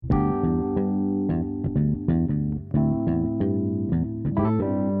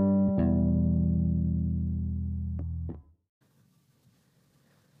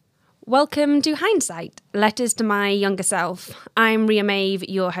Welcome to Hindsight, Letters to My Younger Self. I'm Ria Maeve,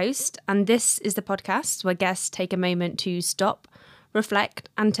 your host, and this is the podcast where guests take a moment to stop, reflect,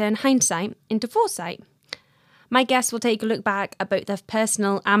 and turn hindsight into foresight. My guests will take a look back at both their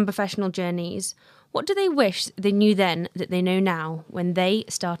personal and professional journeys. What do they wish they knew then that they know now when they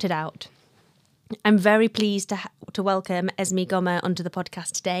started out? I'm very pleased to welcome Esmee Gummer onto the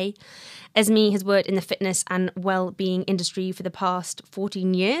podcast today. Esmee has worked in the fitness and well-being industry for the past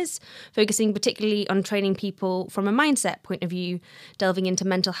 14 years, focusing particularly on training people from a mindset point of view, delving into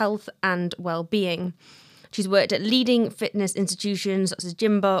mental health and well-being. She's worked at leading fitness institutions such as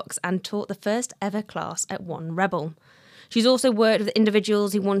Gymbox and taught the first ever class at One Rebel. She's also worked with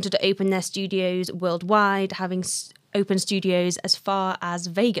individuals who wanted to open their studios worldwide, having opened studios as far as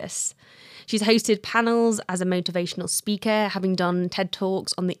Vegas. She's hosted panels as a motivational speaker, having done TED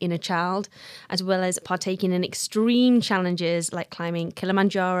Talks on the inner child, as well as partaking in extreme challenges like climbing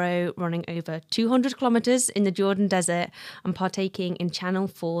Kilimanjaro, running over 200 kilometres in the Jordan Desert, and partaking in Channel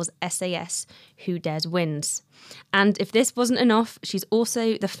 4's SAS Who Dares Wins. And if this wasn't enough, she's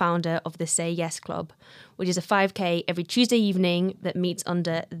also the founder of the Say Yes Club, which is a 5K every Tuesday evening that meets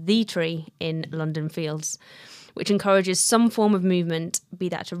under the tree in London Fields, which encourages some form of movement, be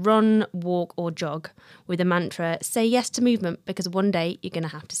that to run, walk or jog, with the mantra, say yes to movement because one day you're going to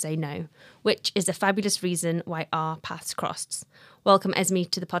have to say no, which is a fabulous reason why our paths crossed. Welcome, Esmee,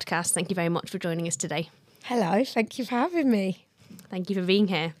 to the podcast. Thank you very much for joining us today. Hello, thank you for having me. Thank you for being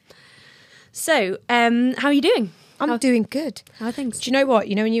here. So, how are you doing? I'm doing good. How are things? Do you know what?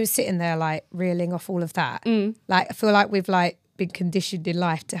 You know, when you were sitting there, like, reeling off all of that, like, I feel like we've, like, been conditioned in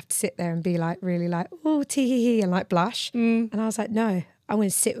life to have to sit there and be like really like oh tee and like blush and I was like no, I'm going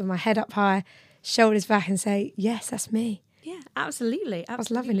to sit with my head up high, shoulders back and say yes, that's me. Yeah, absolutely. I was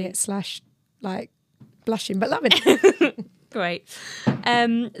loving it / like blushing but loving it. Great.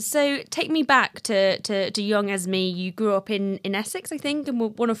 So take me back to young Esmee. You grew up in Essex, I think, and were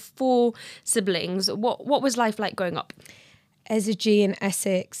one of 4 siblings. What was life like growing up? As a G in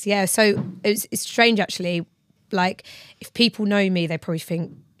Essex, yeah, so it's strange actually. Like, if people know me, they probably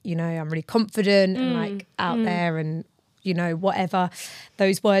think, you know, I'm really confident and like out there and, you know, whatever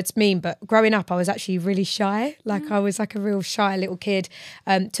those words mean. But growing up, I was actually really shy. Like I was like a real shy little kid,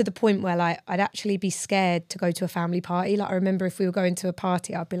 to the point where like I'd actually be scared to go to a family party. Like I remember if we were going to a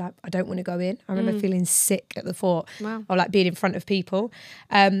party, I'd be like, I don't want to go in. I remember feeling sick at the thought of like being in front of people.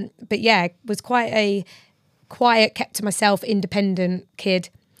 But yeah, was quite a quiet, kept to myself, independent kid.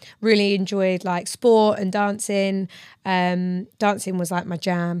 Really enjoyed like sport and dancing. Dancing was like my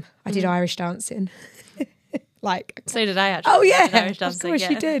jam. I did Irish dancing. Like so did I actually. Oh yeah, Irish dancing, of course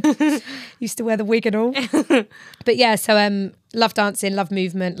you did. Used to wear the wig and all. But yeah, so love dancing, love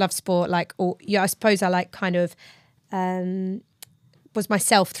movement, love sport. Like I suppose I like kind of was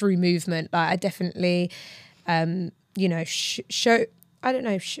myself through movement. Like I definitely, you know, show. I don't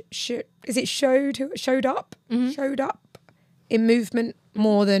know. Is it showed up? Showed up in movement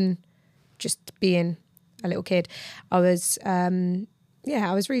more than just being a little kid. I was, I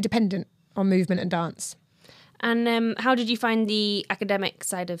was really dependent on movement and dance. And how did you find the academic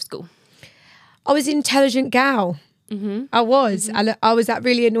side of school? I was an intelligent gal. I was. And I was that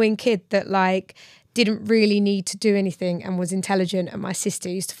really annoying kid that like didn't really need to do anything and was intelligent. And my sister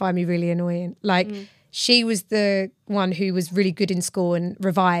used to find me really annoying. Like she was the one who was really good in school and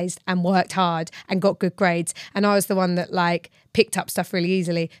revised and worked hard and got good grades. And I was the one that like picked up stuff really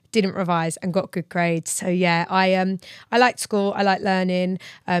easily, didn't revise and got good grades. So yeah, I liked school. I liked learning.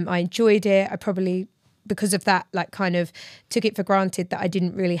 I enjoyed it. I probably, because of that, like kind of took it for granted that I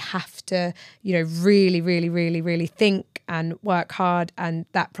didn't really have to, you know, really think and work hard. And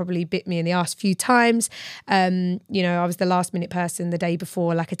that probably bit me in the arse a few times. You know, I was the last minute person the day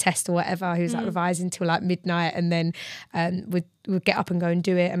before like a test or whatever who's like revising till like midnight and then would get up and go and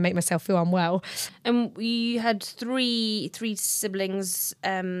do it and make myself feel unwell. And you had three siblings,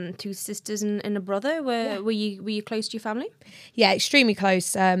 2 sisters and a brother. Were you close to your family? Yeah, extremely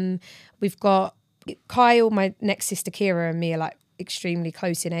close. We've got Kyle, my next sister Kira, and me are like extremely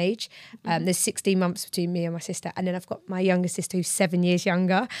close in age. There's 16 months between me and my sister, and then I've got my younger sister who's 7 years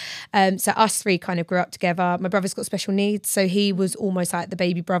younger. So us 3 kind of grew up together. My brother's got special needs, so he was almost like the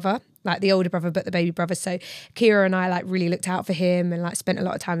baby brother, like the older brother but the baby brother. So Kira and I like really looked out for him and like spent a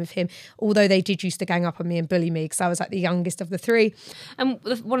lot of time with him, although they did used to gang up on me and bully me because I was like the youngest of the 3. And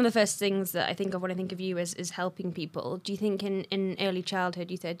one of the first things that I think of when I think of you is helping people. Do you think in early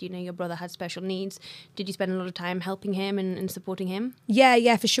childhood, you said, you know, your brother had special needs, did you spend a lot of time helping him and supporting him?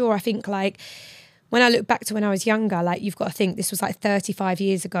 Yeah, for sure. I think like when I look back to when I was younger, like you've got to think this was like 35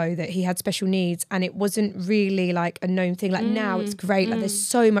 years ago that he had special needs, and it wasn't really like a known thing. Like now it's great. Like there's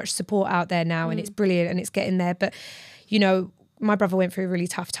so much support out there now and it's brilliant and it's getting there. But, you know, my brother went through a really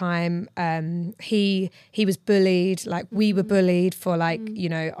tough time. He was bullied, like we were bullied for like, you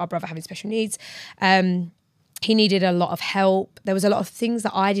know, our brother having special needs. He needed a lot of help. There was a lot of things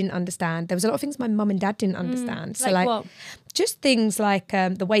that I didn't understand. There was a lot of things my mum and dad didn't understand. So like what? Just things like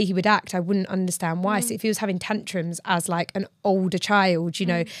the way he would act, I wouldn't understand why. So if he was having tantrums as like an older child, you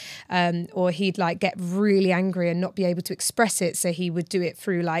know, or he'd like get really angry and not be able to express it. So he would do it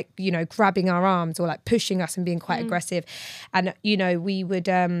through like, you know, grabbing our arms or like pushing us and being quite aggressive. And, you know, we would,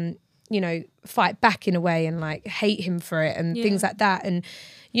 you know, fight back in a way and like hate him for it and things like that. And,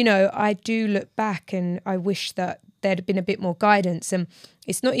 you know, I do look back and I wish that there'd have been a bit more guidance. And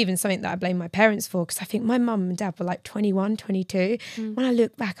it's not even something that I blame my parents for, because I think my mum and dad were like 21, 22. When I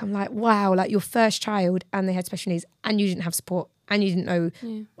look back, I'm like, wow, like your first child and they had special needs and you didn't have support and you didn't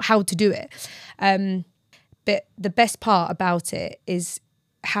know how to do it. But the best part about it is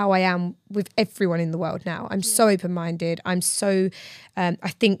how I am with everyone in the world now. I'm so open-minded. I'm so, I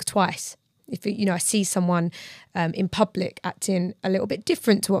think twice. If, you know, I see someone in public acting a little bit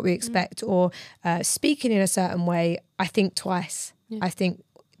different to what we expect or speaking in a certain way, I think twice. I think,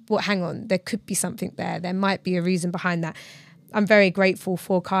 well, hang on, there could be something there. There might be a reason behind that. I'm very grateful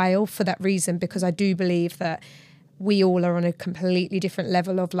for Kyle for that reason, because I do believe that we all are on a completely different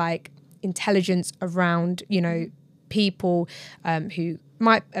level of like intelligence around, you know, people who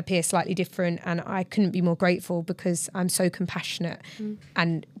might appear slightly different, and I couldn't be more grateful because I'm so compassionate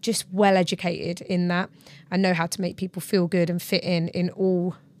and just well educated in that. I know how to make people feel good and fit in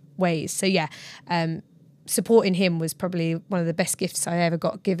all ways. So yeah, supporting him was probably one of the best gifts I ever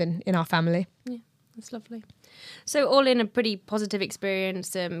got given in our family. Yeah, that's lovely. So all in a pretty positive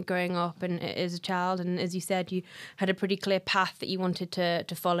experience growing up and as a child, and as you said, you had a pretty clear path that you wanted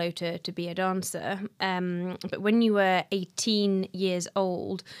to follow to be a dancer. But when you were 18 years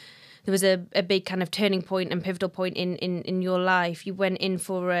old, there was a big kind of turning point and pivotal point in your life. You went in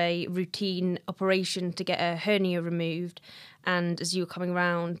for a routine operation to get a hernia removed, and as you were coming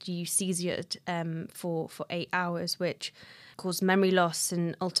around, you seizured for 8 hours, which caused memory loss,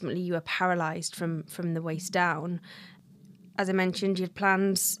 and ultimately you were paralysed from the waist down. As I mentioned, you had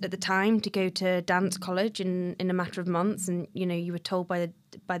plans at the time to go to dance college in a matter of months, and you know you were told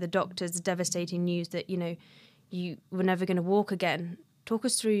by the doctors the devastating news that, you know, you were never going to walk again. Talk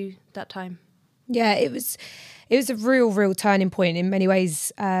us through that time. Yeah, it was a real turning point in many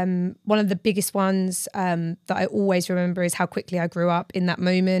ways. One of the biggest ones that I always remember is how quickly I grew up in that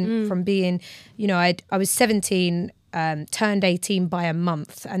moment from being, you know, I was 17. Turned 18 by a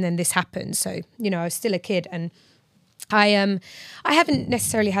month, and then this happened. So, you know, I was still a kid, and I haven't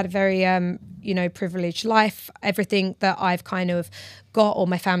necessarily had a very you know, privileged life. Everything that I've kind of got, or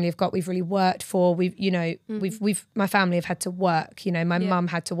my family have got, we've really worked for. We've, you know, we've my family have had to work. You know, my mum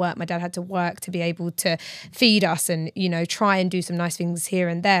had to work, my dad had to work to be able to feed us, and you know, try and do some nice things here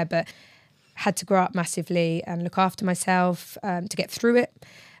and there, but had to grow up massively and look after myself to get through it,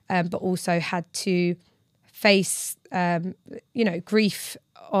 but also had to face, you know, grief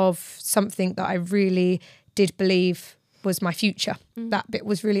of something that I really did believe was my future. That bit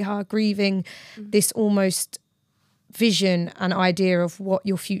was really hard, grieving this almost vision and idea of what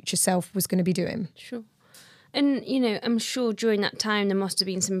your future self was going to be doing. Sure. And, you know, I'm sure during that time there must have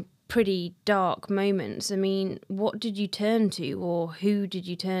been some pretty dark moments. I mean, what did you turn to, or who did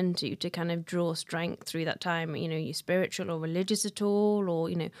you turn to kind of draw strength through that time? You know, you spiritual or religious at all, or,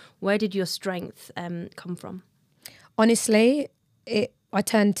 you know, where did your strength come from? Honestly, I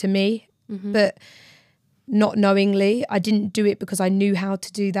turned to me, but not knowingly. I didn't do it because I knew how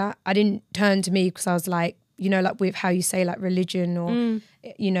to do that. I didn't turn to me because I was like, you know, like with how you say like religion or,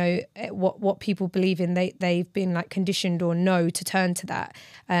 you know, what people believe in, they've been like conditioned or know to turn to that.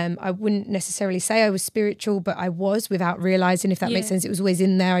 I wouldn't necessarily say I was spiritual, but I was without realising, if that makes sense. It was always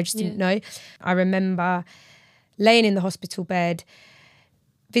in there. I just didn't know. I remember laying in the hospital bed,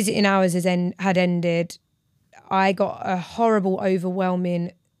 visiting hours had ended. I got a horrible,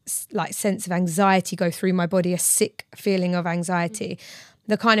 overwhelming like sense of anxiety go through my body, a sick feeling of anxiety.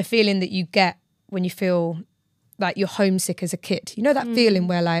 The kind of feeling that you get when you feel like you're homesick as a kid. You know that feeling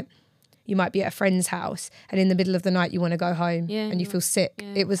where like you might be at a friend's house and in the middle of the night you want to go home and you feel sick.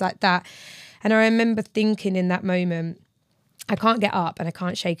 Yeah. It was like that. And I remember thinking in that moment, I can't get up and I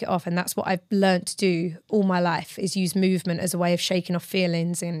can't shake it off. And that's what I've learnt to do all my life, is use movement as a way of shaking off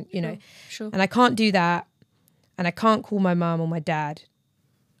feelings. And, you know, and I can't do that. And I can't call my mum or my dad.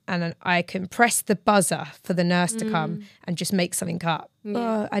 and I can press the buzzer for the nurse to come and just make something up. Yeah.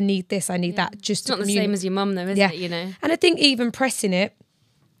 Oh, I need this, I need that. Just It's not the same as your mum though, is it? You know. And I think even pressing it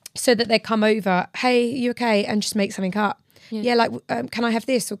so that they come over, hey, you okay? And just make something up. Yeah, like, can I have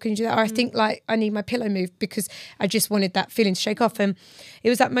this or can you do that? Or I think like I need my pillow moved because I just wanted that feeling to shake off. And it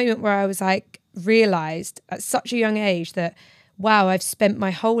was that moment where I was like, realised at such a young age that, wow, I've spent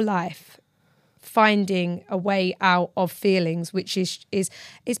my whole life finding a way out of feelings, which is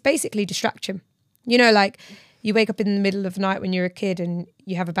basically distraction. You know, like you wake up in the middle of the night when you're a kid and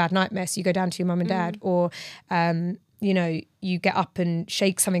you have a bad nightmare, so you go down to your mum and dad, or you know, you get up and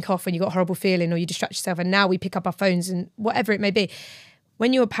shake something off when you got a horrible feeling, or you distract yourself, and now we pick up our phones and whatever it may be.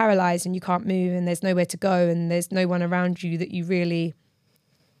 When you're paralysed and you can't move and there's nowhere to go and there's no one around you that you really,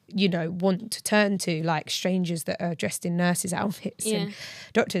 you know, want to turn to, like strangers that are dressed in nurses' outfits and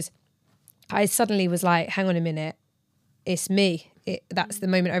doctors, I suddenly was like, hang on a minute, it's me. That's the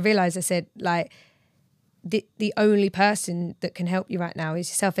moment I realised. I said, like, the only person that can help you right now is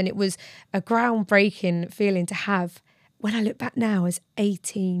yourself. And it was a groundbreaking feeling to have. When I look back now, as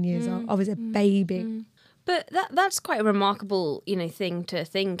 18 years old, I was a baby. But that's quite a remarkable, you know, thing to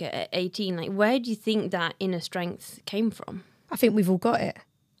think at 18. Like, where do you think that inner strength came from? I think we've all got it.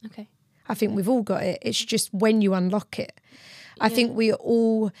 Okay. I think we've all got it. It's just when you unlock it. I think we are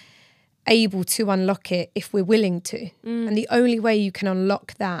all able to unlock it if we're willing to. And the only way you can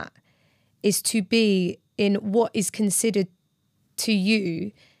unlock that is to be in what is considered to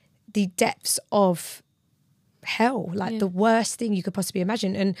you the depths of hell, like the worst thing you could possibly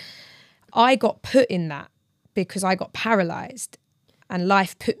imagine. And I got put in that because I got paralysed and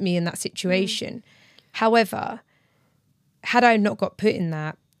life put me in that situation. However, had I not got put in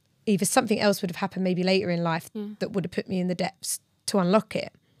that, either something else would have happened maybe later in life that would have put me in the depths to unlock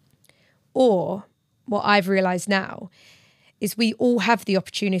it. Or what I've realised now is we all have the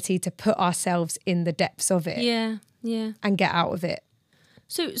opportunity to put ourselves in the depths of it and get out of it.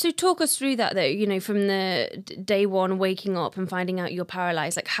 So talk us through that though, you know, from the day one waking up and finding out you're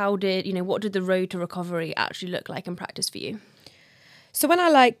paralysed, like what did the road to recovery actually look like in practice for you? So when I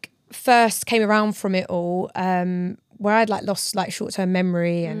like first came around from it all, where I'd like lost like short-term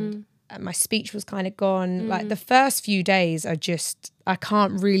memory and my speech was kind of gone, like the first few days I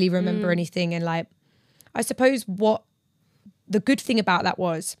can't really remember anything. And like, I suppose what the good thing about that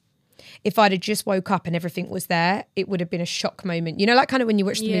was, if I'd have just woke up and everything was there, it would have been a shock moment. You know, like kind of when you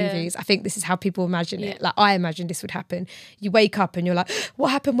watch the movies, I think this is how people imagine it. Like I imagined this would happen. You wake up and you're like, what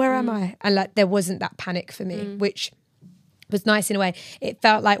happened? Where am I? And like, there wasn't that panic for me, which was nice in a way. It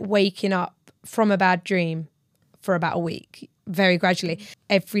felt like waking up from a bad dream for about a week, very gradually.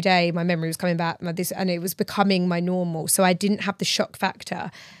 Every day my memory was coming back, and it was becoming my normal. So I didn't have the shock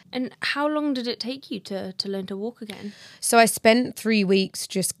factor. And how long did it take you to learn to walk again? So I spent 3 weeks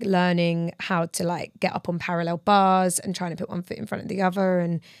just learning how to like get up on parallel bars and trying to put one foot in front of the other.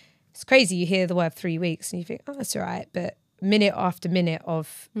 And it's crazy. You hear the word 3 weeks and you think, oh, that's all right. But minute after minute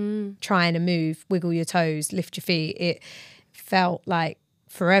of trying to move, wiggle your toes, lift your feet, it felt like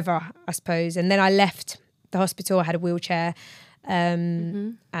forever, I suppose. And then I left the hospital. I had a wheelchair.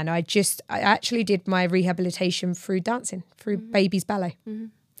 And I actually did my rehabilitation through dancing, through baby's ballet.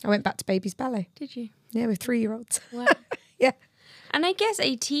 I went back to baby's ballet. Did you? Yeah, with 3-year-olds. Wow. Yeah. And I guess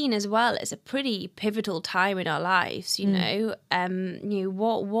 18 as well is a pretty pivotal time in our lives, you know.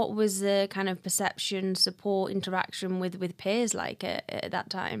 What was the kind of perception, support, interaction with peers like at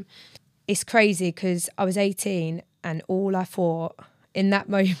that time? It's crazy because I was 18 and all I thought in that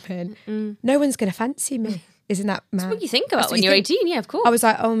moment, no one's going to fancy me. Isn't that mad? That's what you think about when you're 18, yeah, of course. I was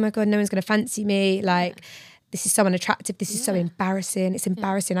like, oh my God, no one's going to fancy me. Like, this is so unattractive. This is so embarrassing. It's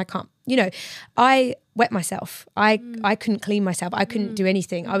embarrassing. I can't, you know, I wet myself. I couldn't clean myself. I couldn't do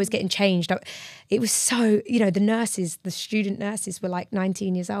anything. I was getting changed. It was so, you know, the student nurses were like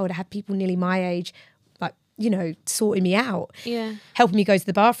 19 years old. I had people nearly my age, like, you know, sorting me out. Yeah. Helping me go to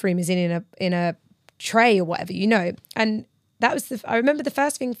the bathroom as in a tray or whatever, you know. And that was I remember the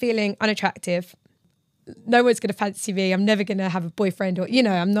first thing feeling unattractive. No one's going to fancy me. I'm never going to have a boyfriend, or, you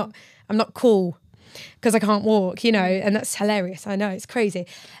know, I'm not cool because I can't walk, you know, and that's hilarious. I know, it's crazy.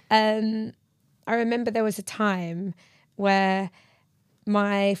 I remember there was a time where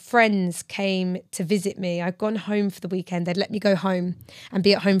my friends came to visit me. I'd gone home for the weekend. They'd let me go home and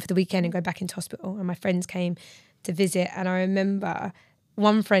be at home for the weekend and go back into hospital. And my friends came to visit. And I remember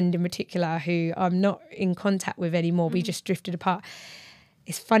one friend in particular who I'm not in contact with anymore. We just drifted apart.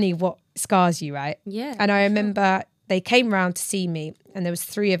 It's funny what scars you, right? Yeah. And I remember they came round to see me and there was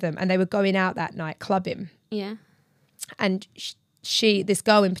 3 of them and they were going out that night clubbing. Yeah. And this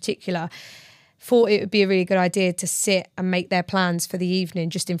girl in particular thought it would be a really good idea to sit and make their plans for the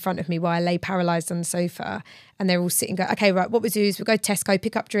evening just in front of me while I lay paralysed on the sofa. And they're all sitting, go, okay, right, what we do is we'll go to Tesco,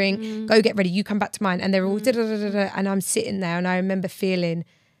 pick up drink, go get ready, you come back to mine. And they're all da-da-da-da-da. And I'm sitting there and I remember feeling,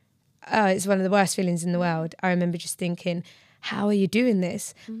 it's one of the worst feelings in the world. I remember just thinking, how are you doing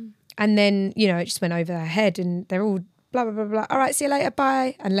this? And then, you know, it just went over their head and they're all blah, blah, blah, blah. All right, see you later,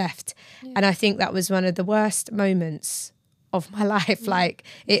 bye, and left. Yeah. And I think that was one of the worst moments of my life. Like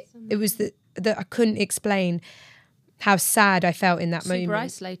it was that I couldn't explain how sad I felt in that moment. Super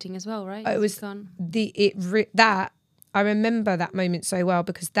isolating as well, right? It was that I remember that moment so well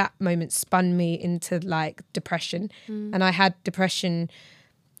because that moment spun me into like depression. And I had depression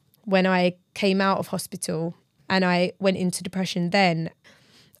when I came out of hospital and I went into depression then.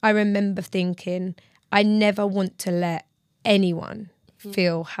 I remember thinking, I never want to let anyone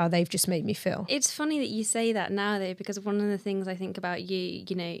feel how they've just made me feel. It's funny that you say that now though, because one of the things I think about you,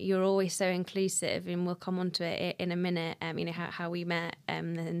 you know, you're always so inclusive, and we'll come on to it in a minute, you know, how we met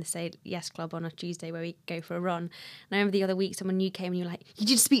in the Say Yes Club on a Tuesday where we go for a run. And I remember the other week someone you came and you were like, you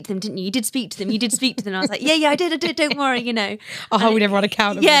did speak to them, didn't you? You did speak to them. And I was like, yeah, I did, don't worry, you know. I'll hold everyone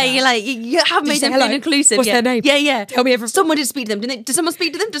accountable. Yeah, you're like, you have made them feel inclusive. What's their name? Yeah. Tell me everything. Someone did speak to them, didn't they? Did someone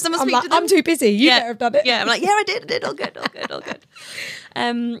speak to them? I'm too busy. You better have done it. Yeah, I'm like, yeah, I did. All good.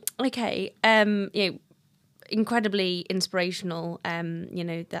 Okay. You know, incredibly inspirational. You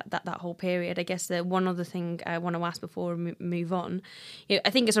know, that whole period. I guess the one other thing I want to ask before we move on, you know, I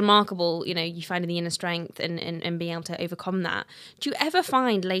think it's remarkable. You know, you finding the inner strength and being able to overcome that. Do you ever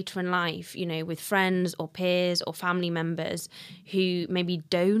find later in life, you know, with friends or peers or family members who maybe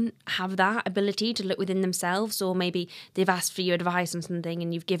don't have that ability to look within themselves, or maybe they've asked for your advice on something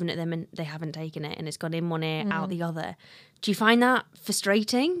and you've given it them and they haven't taken it and it's gone in one ear, out the other? Do you find that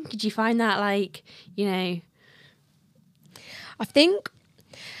frustrating? Did you find that, like, you know? I think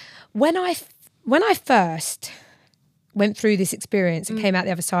when I first went through this experience and came out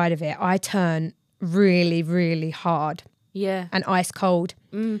the other side of it, I turned really, really hard. Yeah. And ice cold.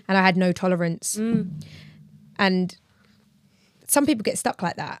 And I had no tolerance. And some people get stuck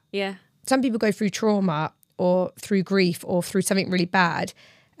like that. Yeah. Some people go through trauma or through grief or through something really bad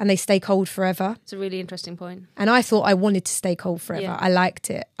and they stay cold forever. It's a really interesting point. And I thought I wanted to stay cold forever. Yeah. I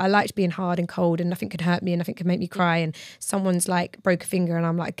liked it. I liked being hard and cold and nothing could hurt me and nothing could make me cry. And someone's like broke a finger and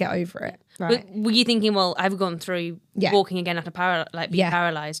I'm like, get over it. Right. Were you thinking, well, I've gone through walking again after being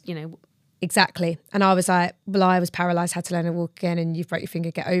paralysed, you know? Exactly. And I was like, well, I was paralysed, had to learn to walk again and you've broke your finger,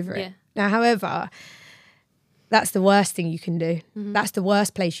 get over it. Yeah. Now, however, that's the worst thing you can do. That's the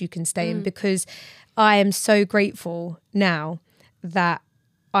worst place you can stay in, because I am so grateful now that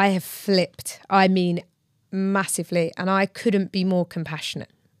I have flipped. I mean, massively. And I couldn't be more compassionate.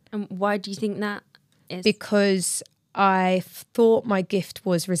 And why do you think that is? Because I thought my gift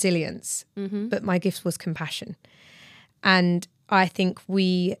was resilience, but my gift was compassion. And I think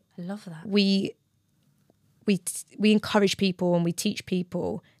I love that. We encourage people and we teach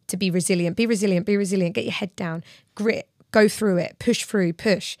people to be resilient, get your head down, grit, go through it, push through,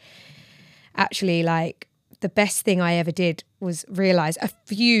 push. Actually, like, the best thing I ever did was realise a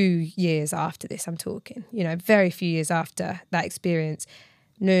few years after this, I'm talking, you know, very few years after that experience,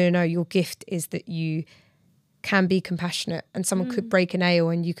 no, your gift is that you can be compassionate, and someone could break a nail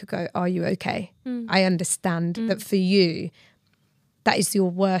and you could go, are you okay? I understand that for you, that is your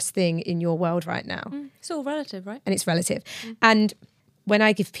worst thing in your world right now. It's all relative, right? And it's relative. And when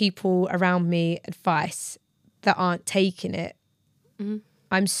I give people around me advice that aren't taking it,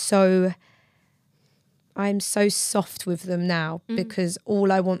 I'm so soft with them now, because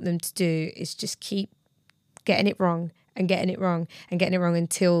all I want them to do is just keep getting it wrong and getting it wrong and getting it wrong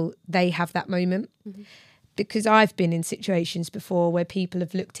until they have that moment. Because I've been in situations before where people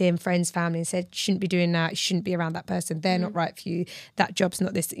have looked in, friends, family, and said, you shouldn't be doing that, you shouldn't be around that person, they're not right for you, that job's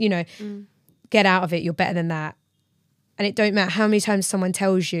not this, you know, get out of it, you're better than that. And it don't matter how many times someone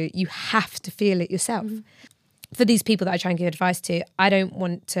tells you, you have to feel it yourself. For these people that I try and give advice to, I don't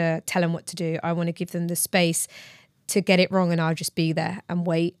want to tell them what to do. I want to give them the space to get it wrong, and I'll just be there and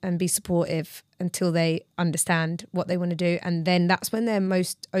wait and be supportive until they understand what they want to do. And then that's when they're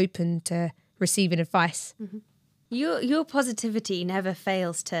most open to receiving advice. Your positivity never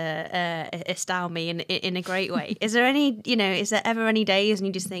fails to astound me in a great way. Is there ever any days and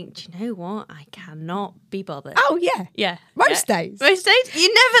you just think, do you know what? I cannot be bothered. Oh, yeah. Yeah. Most days. Most days?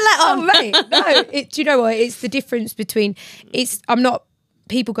 You never let on. Oh, mate. No. Do you know what? It's the difference between,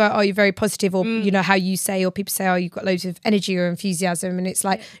 people go, oh, you're very positive, or, you know, how you say, or people say, oh, you've got loads of energy or enthusiasm. And it's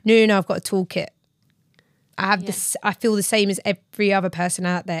like, no, I've got a toolkit. I have this. I feel the same as every other person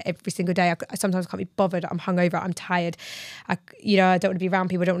out there every single day. I sometimes can't be bothered. I'm hungover. I'm tired. I don't want to be around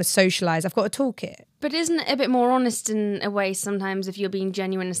people. I don't want to socialise. I've got a toolkit. But isn't it a bit more honest in a way sometimes if you're being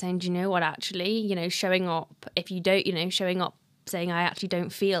genuine and saying, do you know what, actually, showing up, if you don't, showing up saying, I actually don't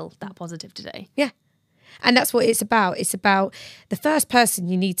feel that positive today. Yeah. And that's what it's about. It's about the first person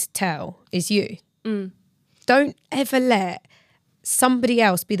you need to tell is you. Don't ever let somebody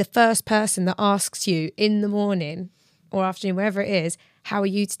else be the first person that asks you in the morning or afternoon, wherever it is, how are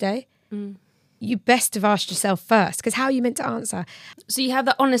you today? You best have asked yourself first, because how are you meant to answer? So you have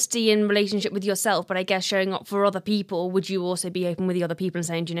that honesty in relationship with yourself, but I guess showing up for other people, would you also be open with the other people and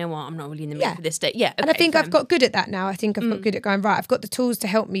saying, do you know what, I'm not really in the mood for this day? Yeah. Okay, and I think I've got good at that now. I think I've got good at going, right, I've got the tools to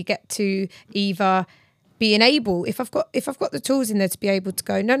help me get to either being able, if I've got the tools in there to be able to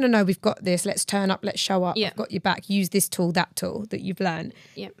go, no, we've got this, let's turn up, let's show up, I've got your back, use this tool, that tool that you've learned.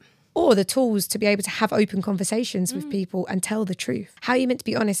 Or the tools to be able to have open conversations with people and tell the truth. How are you meant to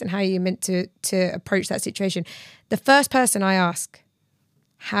be honest and how are you meant to approach that situation? The first person who asks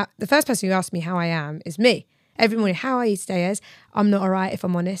me how I am is me. Every morning, how are you today, Ez? I'm not all right, if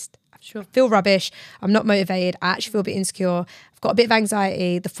I'm honest. Sure. I feel rubbish. I'm not motivated. I actually feel a bit insecure. I've got a bit of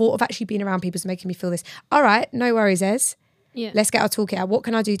anxiety. The thought of actually being around people is making me feel this. All right, no worries, Ez. Yeah. Let's get our toolkit out. What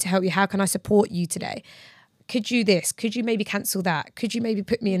can I do to help you? How can I support you today? Could you this? Could you maybe cancel that? Could you maybe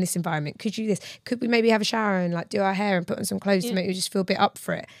put me in this environment? Could you this? Could we maybe have a shower and like do our hair and put on some clothes to make me just feel a bit up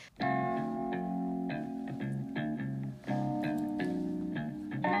for it?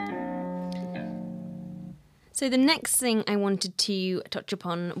 So the next thing I wanted to touch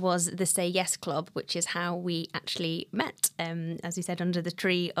upon was the Say Yes Club, which is how we actually met, as we said, under the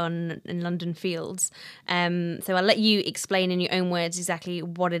tree in London Fields. So I'll let you explain in your own words exactly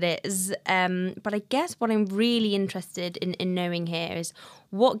what it is. But I guess what I'm really interested in knowing here is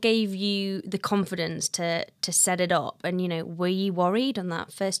what gave you the confidence to set it up? And, were you worried on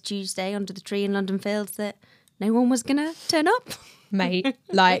that first Tuesday under the tree in London Fields that no one was going to turn up? Mate,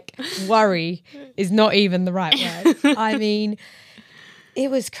 like worry is not even the right word. I mean,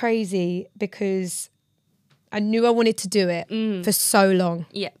 it was crazy because I knew I wanted to do it for so long.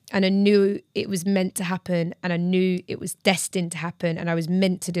 Yeah. And I knew it was meant to happen and I knew it was destined to happen and I was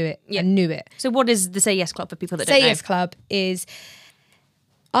meant to do it. Yeah. I knew it. So what is the Say Yes Club for people that don't know? Say Yes Club is,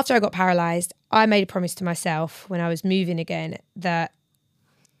 after I got paralysed, I made a promise to myself when I was moving again that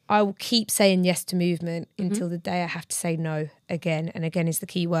I will keep saying yes to movement until the day I have to say no again. And again is the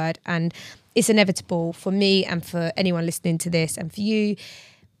key word. And it's inevitable for me and for anyone listening to this and for you.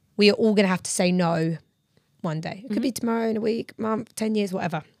 We are all going to have to say no one day. It could be tomorrow, in a week, month, 10 years,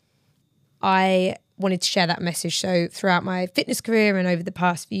 whatever. I wanted to share that message. So throughout my fitness career and over the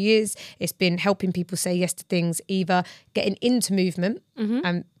past few years, it's been helping people say yes to things, either getting into movement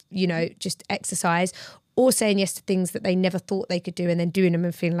and, just exercise, or saying yes to things that they never thought they could do and then doing them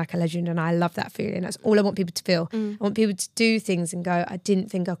and feeling like a legend. And I love that feeling. That's all I want people to feel. I want people to do things and go, I didn't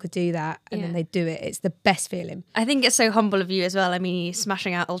think I could do that. And then they do it. It's the best feeling. I think it's so humble of you as well. I mean, you're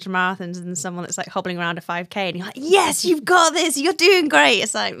smashing out ultramarathons and someone that's like hobbling around a 5K and you're like, yes, you've got this. You're doing great.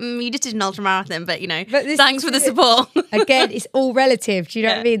 It's like, you just did an ultramarathon, but thanks for the support. Again, it's all relative. Do you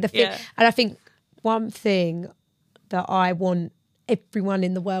know what I mean? And I think one thing that I want everyone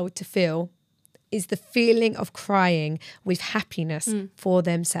in the world to feel is the feeling of crying with happiness for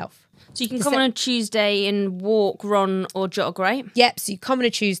themselves. So you can come on a Tuesday and walk, run or jog, right? Yep, so you come on a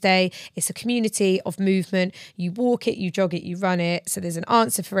Tuesday, it's a community of movement, you walk it, you jog it, you run it, so there's an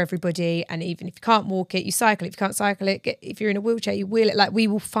answer for everybody, and even if you can't walk it, you cycle it. If you can't cycle it, if you're in a wheelchair, you wheel it. Like, we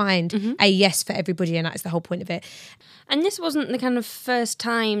will find a yes for everybody, and that's the whole point of it. And this wasn't the kind of first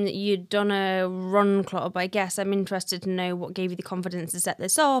time that you'd done a run club, I guess. I'm interested to know what gave you the confidence to set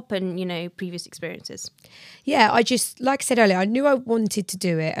this up and, previous experiences. Yeah, I just, like I said earlier, I knew I wanted to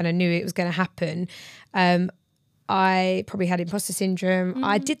do it and I knew it was going to happen. I probably had imposter syndrome.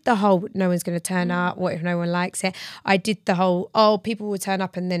 I did the whole, no one's going to turn up. What if no one likes it? I did the whole, people will turn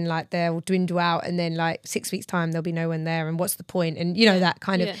up and then they'll dwindle out and then 6 weeks time there'll be no one there and what's the point? And that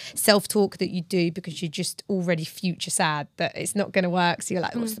kind of self-talk that you do because you're just already future sad that it's not going to work. So you're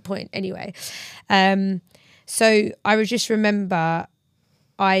like, what's the point anyway? So I would just remember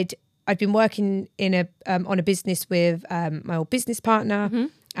I'd been working in on a business with my old business partner.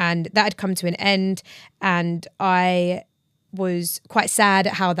 And that had come to an end and I was quite sad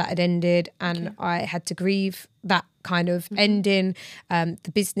at how that had ended and I had to grieve that kind of ending.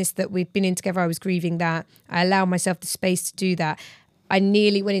 The business that we'd been in together, I was grieving that. I allowed myself the space to do that. I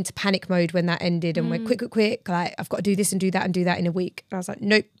nearly went into panic mode when that ended and went quick, like I've got to do this and do that in a week. And I was like,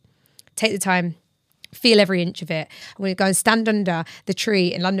 nope, take the time. feel every inch of it. I'm going to go and stand under the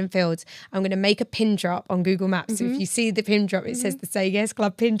tree in London Fields. I'm going to make a pin drop on Google Maps. So if you see the pin drop, it says the Say Yes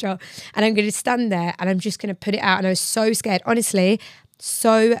Club pin drop. And I'm going to stand there and I'm just going to put it out. And I was so scared, honestly,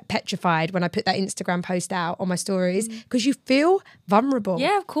 so petrified when I put that Instagram post out on my stories, because you feel vulnerable.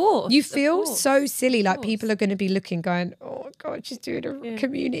 Yeah, of course. You feel so silly, like people are going to be looking, going, oh God, she's doing a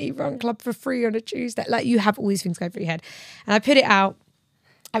community run club for free on a Tuesday. Like, you have all these things going through your head. And I put it out.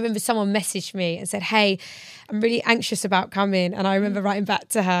 I remember someone messaged me and said, hey, I'm really anxious about coming. And I remember writing back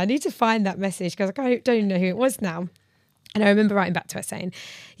to her, I need to find that message because I don't even know who it was now. And I remember writing back to her saying,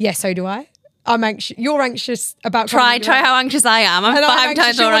 yeah, so do I. I'm anxious. You're anxious about coming. Try how anxious I am. I'm 5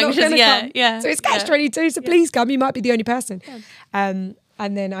 times more anxious. Yeah. So it's catch-22. So please come. You might be the only person. Yeah.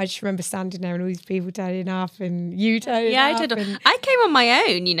 And then I just remember standing there and all these people turning up and you turning up. Yeah, I did. I came on my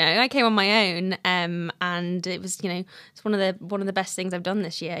own, I came on my own, and it was, it's one of the best things I've done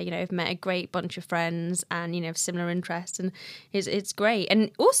this year. I've met a great bunch of friends and, have similar interests, and it's great.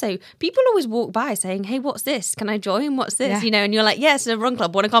 And also, people always walk by saying, hey, what's this? Can I join? What's this? Yeah. And you're like, yes, a run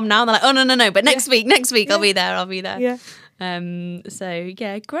club. Want to come now? And they're like, oh, no, but next week, I'll be there. Yeah. So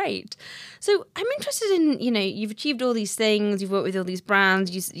yeah, great. So I'm interested in, you've achieved all these things, you've worked with all these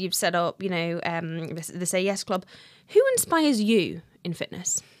brands, you've set up, the Say Yes Club. Who inspires you in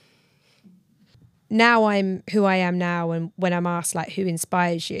fitness? Now I'm who I am now, and when I'm asked like who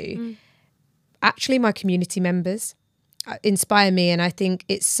inspires you, actually my community members inspire me, and I think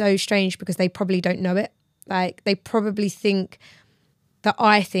it's so strange because they probably don't know it. Like, they probably think that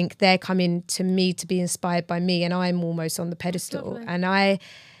I think they're coming to me to be inspired by me, and I'm almost on the pedestal. And I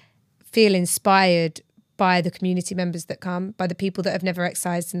feel inspired by the community members that come, by the people that have never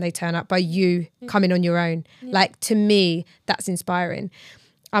exercised and they turn up, by you coming on your own. Like, to me, that's inspiring.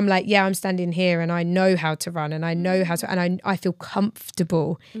 I'm like, yeah, I'm standing here and I know how to run and I know how to, and I feel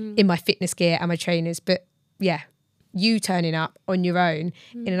comfortable in my fitness gear and my trainers. But yeah, you turning up on your own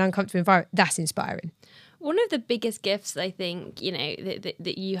in an uncomfortable environment, that's inspiring. One of the biggest gifts I think,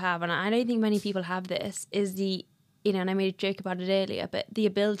 that you have, and I don't think many people have this, is the, and I made a joke about it earlier, but the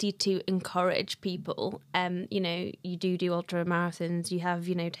ability to encourage people. You do ultra marathons, you have,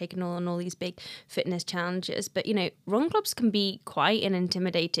 taken on all these big fitness challenges, but, run clubs can be quite an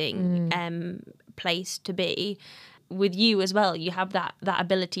intimidating place to be. With you as well, you have that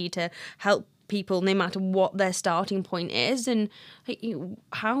ability to help people no matter what their starting point is. And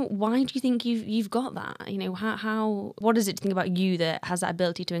why do you think you've got that? What is it to think about you that has that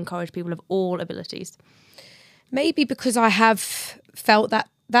ability to encourage people of all abilities? Maybe because I have felt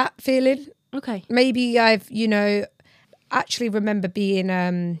that feeling. Okay. Maybe I've actually remember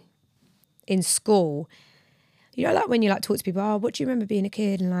being in school, like when you like talk to people, oh, what do you remember being a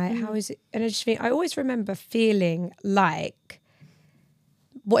kid, and like how is it? And I just think I always remember feeling like,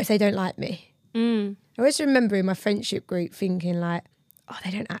 what if they don't like me? I always remember in my friendship group thinking like, oh,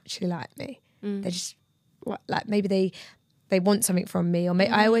 they don't actually like me. They just maybe they want something from me, or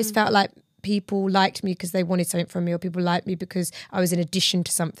I always felt like people liked me because they wanted something from me, or people liked me because I was an addition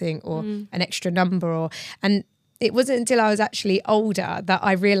to something, or an extra number, and it wasn't until I was actually older that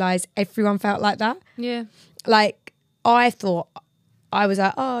I realised everyone felt like that. Yeah. Like, I thought I was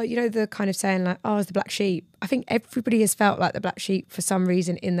like, oh, the kind of saying like, oh, I was the black sheep. I think everybody has felt like the black sheep for some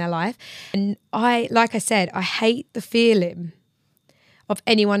reason in their life. And like I said, I hate the feeling of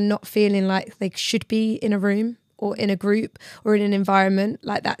anyone not feeling like they should be in a room or in a group or in an environment,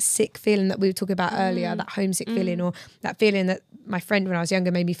 like that sick feeling that we were talking about earlier, that homesick feeling, or that feeling that my friend when I was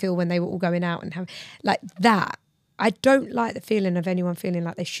younger made me feel when they were all going out and have like that. I don't like the feeling of anyone feeling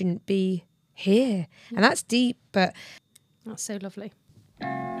like they shouldn't be here. And that's deep, but that's so lovely.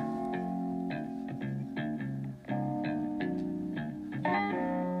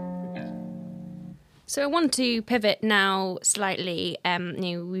 So I want to pivot now slightly.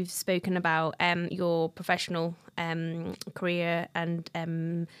 We've spoken about your professional career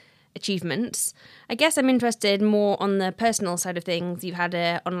and achievements. I guess I'm interested more on the personal side of things. You've had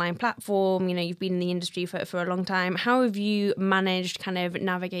an online platform, you've been in the industry for a long time. How have you managed kind of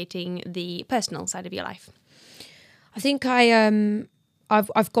navigating the personal side of your life? I think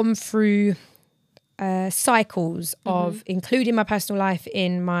I've gone through cycles of including my personal life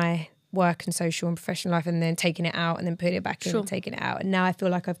in my work and social and professional life, and then taking it out and then putting it back in and taking it out. And now I feel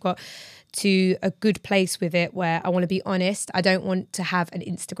like I've got to a good place with it where I want to be honest. I don't want to have an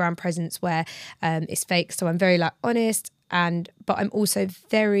Instagram presence where it's fake. So I'm very honest, but I'm also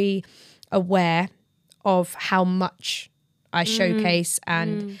very aware of how much I showcase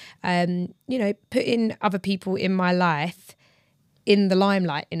and putting other people in my life in the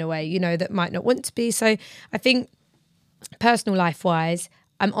limelight in a way, that might not want to be. So I think personal life wise,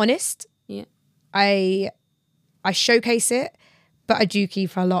 I'm honest. Yeah. I showcase it, but I do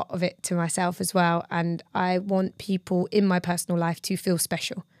keep a lot of it to myself as well. And I want people in my personal life to feel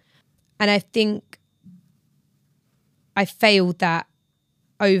special. And I think I failed that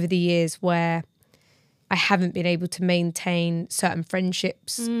over the years where I haven't been able to maintain certain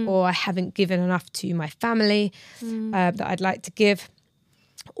friendships or I haven't given enough to my family that I'd like to give,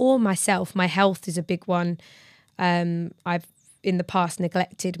 or myself. My health is a big one. I've in the past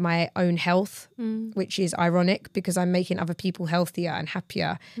neglected my own health, which is ironic because I'm making other people healthier and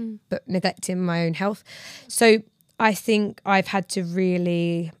happier, but neglecting my own health. So I think I've had to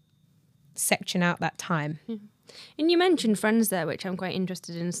really section out that time. And you mentioned friends there, which I'm quite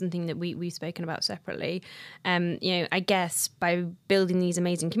interested in, something that we've spoken about separately. I guess by building these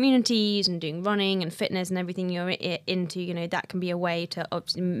amazing communities and doing running and fitness and everything you're into, that can be a way to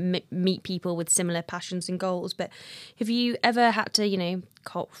obviously meet people with similar passions and goals. But have you ever had to,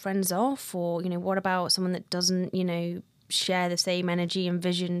 cut friends off, or, what about someone that doesn't, share the same energy and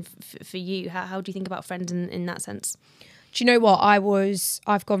vision for you? How do you think about friends in that sense? Do you know what?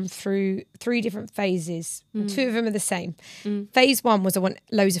 I've gone through 3 different phases. 2 of them are the same. Phase 1 was I want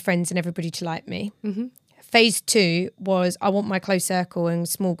loads of friends and everybody to like me. Phase 2 was I want my close circle and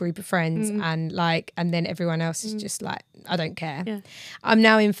small group of friends and then everyone else is just like, I don't care. Yeah. I'm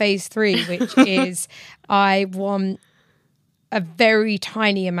now in phase 3, which is I want a very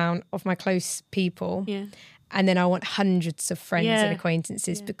tiny amount of my close people. Yeah. And then I want hundreds of friends and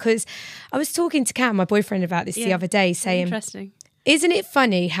acquaintances, because I was talking to Cam, my boyfriend, about this the other day, saying, interesting. Isn't it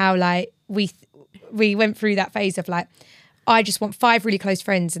funny how we went through that phase of I just want 5 really close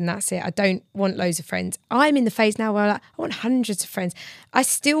friends and that's it. I don't want loads of friends. I'm in the phase now where I want hundreds of friends. I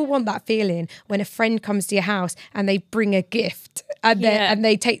still want that feeling when a friend comes to your house and they bring a gift and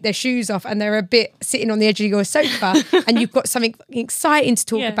they take their shoes off and they're a bit sitting on the edge of your sofa and you've got something exciting to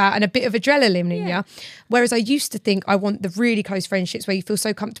talk about and a bit of adrenaline in you. Whereas I used to think I want the really close friendships where you feel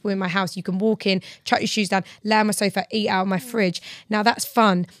so comfortable in my house. You can walk in, chuck your shoes down, lay on my sofa, eat out of my fridge. Now that's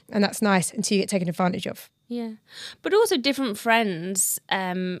fun and that's nice until you get taken advantage of. Yeah. But also different friends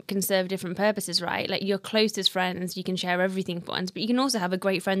can serve different purposes, right? Like your closest friends, you can share everything for once, but you can also have a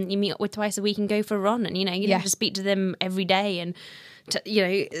great friend that you meet up with twice a week and go for a run and, you don't have to speak to them every day. And,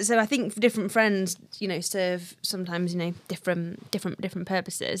 so I think different friends, serve sometimes, different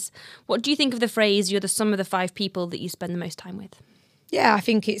purposes. What do you think of the phrase, you're the sum of the 5 people that you spend the most time with? Yeah, I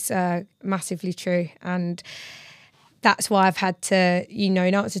think it's massively true. And that's why I've had to, in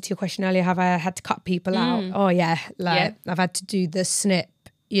answer to your question earlier, have I had to cut people out? Oh, yeah. I've had to do the snip,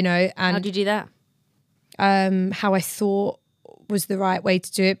 And how do you do that? How I thought was the right way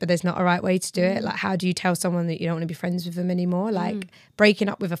to do it, but there's not a right way to do it. How do you tell someone that you don't want to be friends with them anymore? Breaking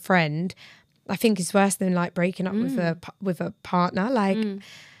up with a friend, I think is worse than breaking up with a partner.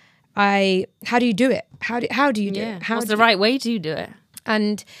 How do you do it? How do you do it? What's the right way to do it?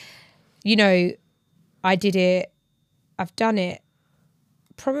 And, I did it. I've done it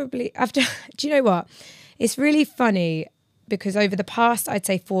probably. Do you know what? It's really funny because over the past, I'd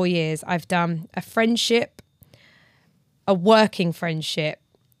say 4 years, I've done a friendship, a working friendship,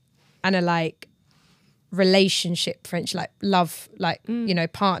 and a relationship friendship, love,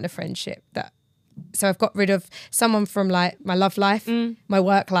 partner friendship. So I've got rid of someone from my love life, my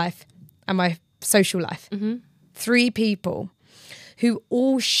work life, and my social life. 3 people who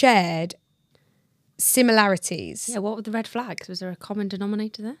all shared similarities. Yeah, what were the red flags? Was there a common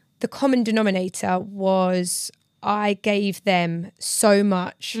denominator there? The common denominator was I gave them so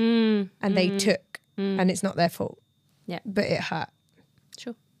much and they took, and it's not their fault. Yeah. But it hurt.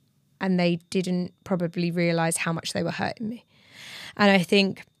 Sure. And they didn't probably realise how much they were hurting me. And I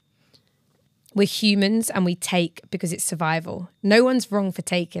think we're humans and we take because it's survival. No one's wrong for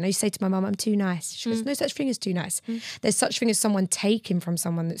taking. I used to say to my mum, I'm too nice. She goes, no such thing as too nice. There's such thing as someone taking from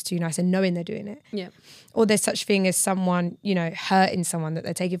someone that's too nice and knowing they're doing it. Yeah. Or there's such thing as someone, hurting someone that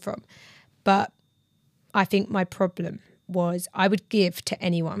they're taking from. But I think my problem was I would give to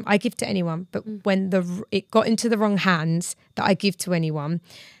anyone. I give to anyone. But when it got into the wrong hands that I give to anyone,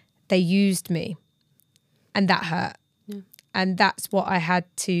 they used me. And that hurt. And that's what I had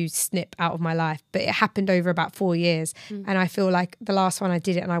to snip out of my life. But it happened over about 4 years. And I feel like the last one I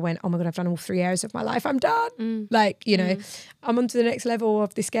did it and I went, oh my God, I've done all 3 areas of my life. I'm done. I'm on to the next level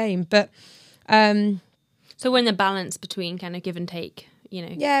of this game. But so when the balance between kind of give and take,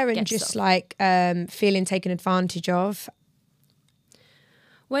 Yeah, and just feeling taken advantage of.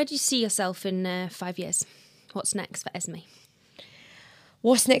 Where do you see yourself in 5 years? What's next for Esmee?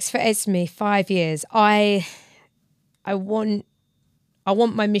 What's next for Esmee? 5 years. I want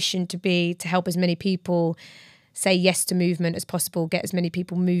my mission to be to help as many people say yes to movement as possible, get as many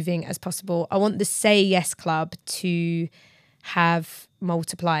people moving as possible. I want the Say Yes Club to have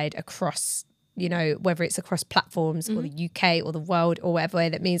multiplied across, you know, whether it's across platforms or the UK or the world or whatever.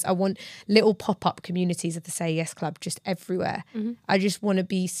 That means I want little pop-up communities of the Say Yes Club just everywhere. I just want to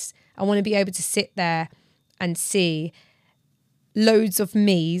be able to sit there and see loads of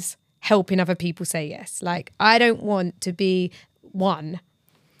me's helping other people say yes. Like, I don't want to be one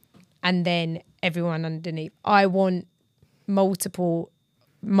and then everyone underneath. I want multiple,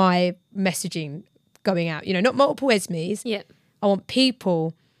 my messaging going out, you know, not multiple Esmees. Yeah. I want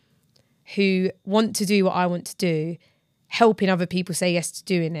people who want to do what I want to do, helping other people say yes to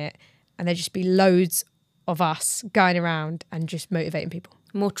doing it. And there just be loads of us going around and just motivating people.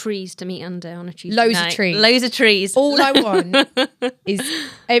 More trees to meet under on a Tuesday Loads night. of trees. Loads of trees. All I want is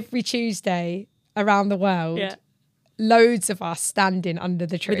every Tuesday around the world, loads of us standing under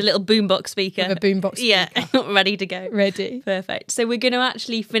the tree. With a little boombox speaker. With a boombox speaker. Yeah, ready to go. Ready. Perfect. So we're going to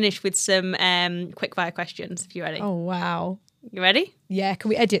actually finish with some quickfire questions, if you're ready. Oh, wow. You ready? Yeah, can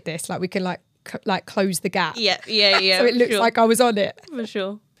we edit this? Like, we can like close the gap. Yeah. So it looks like I was on it. For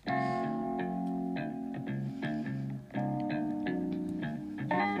sure.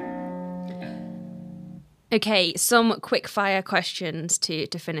 Okay, some quick fire questions to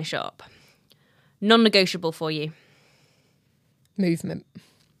finish up. Non-negotiable for you. Movement.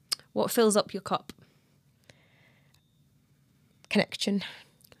 What fills up your cup? Connection.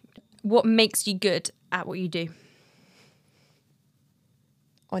 What makes you good at what you do?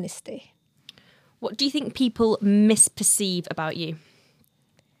 Honesty. What do you think people misperceive about you?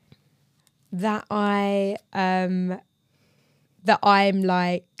 That I'm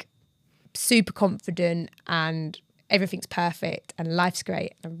like super confident and everything's perfect and life's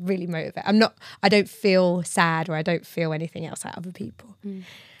great. I'm really motivated. I don't feel sad or I don't feel anything else like other people.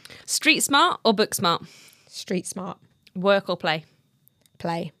 Street smart or book smart? Street smart. Work or play?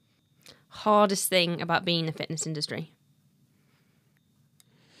 Play. Hardest thing about being in the fitness industry?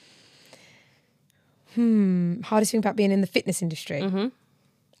 Hardest thing about being in the fitness industry?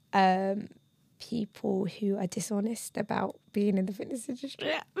 People who are dishonest about being in the fitness industry.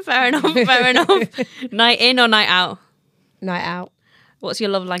 Yeah, fair enough, fair enough. Night in or night out? Night out. What's your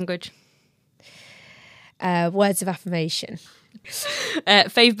love language? Words of affirmation.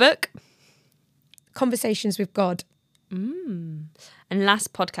 Fave book? Conversations with God. And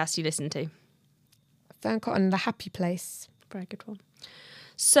last podcast you listened to? Fern Cotton, The Happy Place. Very good one.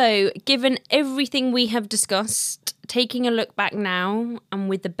 So, given everything we have discussed, taking a look back now and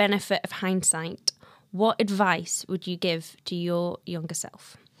with the benefit of hindsight, what advice would you give to your younger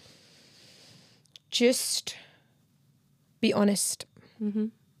self? Just be honest.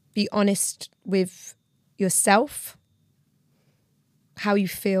 Be honest with yourself, how you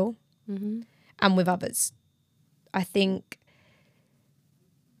feel, and with others. I think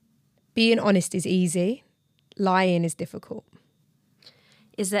being honest is easy. Lying is difficult.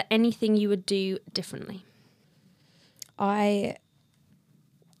 Is there anything you would do differently? If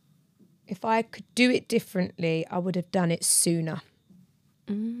I could do it differently, I would have done it sooner.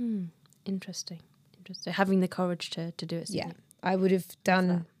 Interesting. Having the courage to do it sooner. Yeah, I would have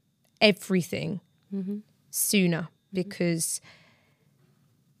done everything sooner because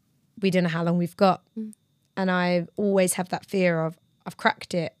we don't know how long we've got. And I always have that fear of I've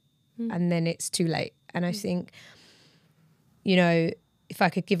cracked it and then it's too late. And I think, you know, if I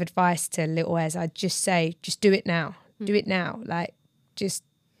could give advice to little Ez, I'd just say, just do it now. Do it now. Like, just,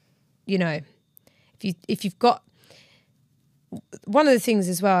 you know, if you've got, one of the things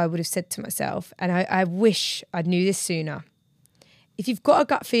as well I would have said to myself, and I wish I knew this sooner, if you've got a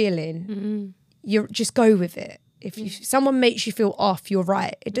gut feeling, you just go with it. If someone makes you feel off, you're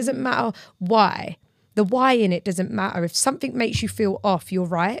right. It doesn't matter why. The why in it doesn't matter. If something makes you feel off, you're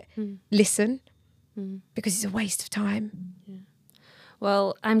right. Listen, because it's a waste of time.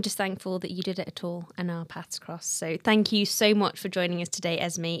 Well, I'm just thankful that you did it at all and our paths crossed. So thank you so much for joining us today,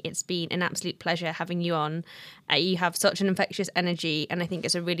 Esmee. It's been an absolute pleasure having you on. You have such an infectious energy, and I think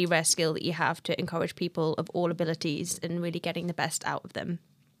it's a really rare skill that you have to encourage people of all abilities and really getting the best out of them.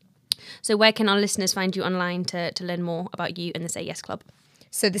 So where can our listeners find you online to learn more about you and the Say Yes Club?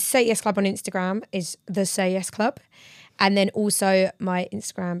 So the Say Yes Club on Instagram is the Say Yes Club. And then also my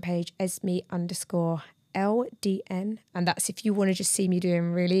Instagram page, Esmee_LDN. And that's if you want to just see me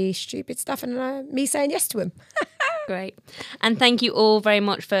doing really stupid stuff and me saying yes to him. Great. And thank you all very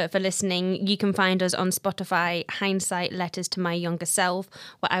much for listening. You can find us on Spotify, Hindsight, Letters to My Younger Self,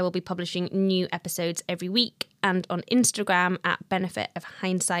 where I will be publishing new episodes every week. and on Instagram at Benefit of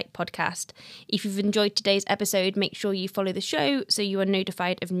Hindsight Podcast. If you've enjoyed today's episode, make sure you follow the show so you are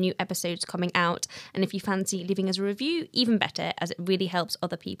notified of new episodes coming out. And if you fancy leaving us a review, even better, as it really helps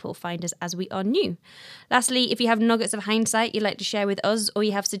other people find us as we are new. Lastly, if you have nuggets of hindsight you'd like to share with us, or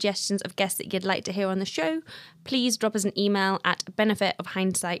you have suggestions of guests that you'd like to hear on the show, please drop us an email at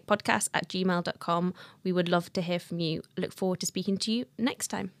benefitofhindsightpodcast@gmail.com. We would love to hear from you. Look forward to speaking to you next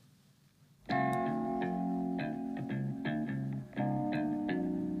time.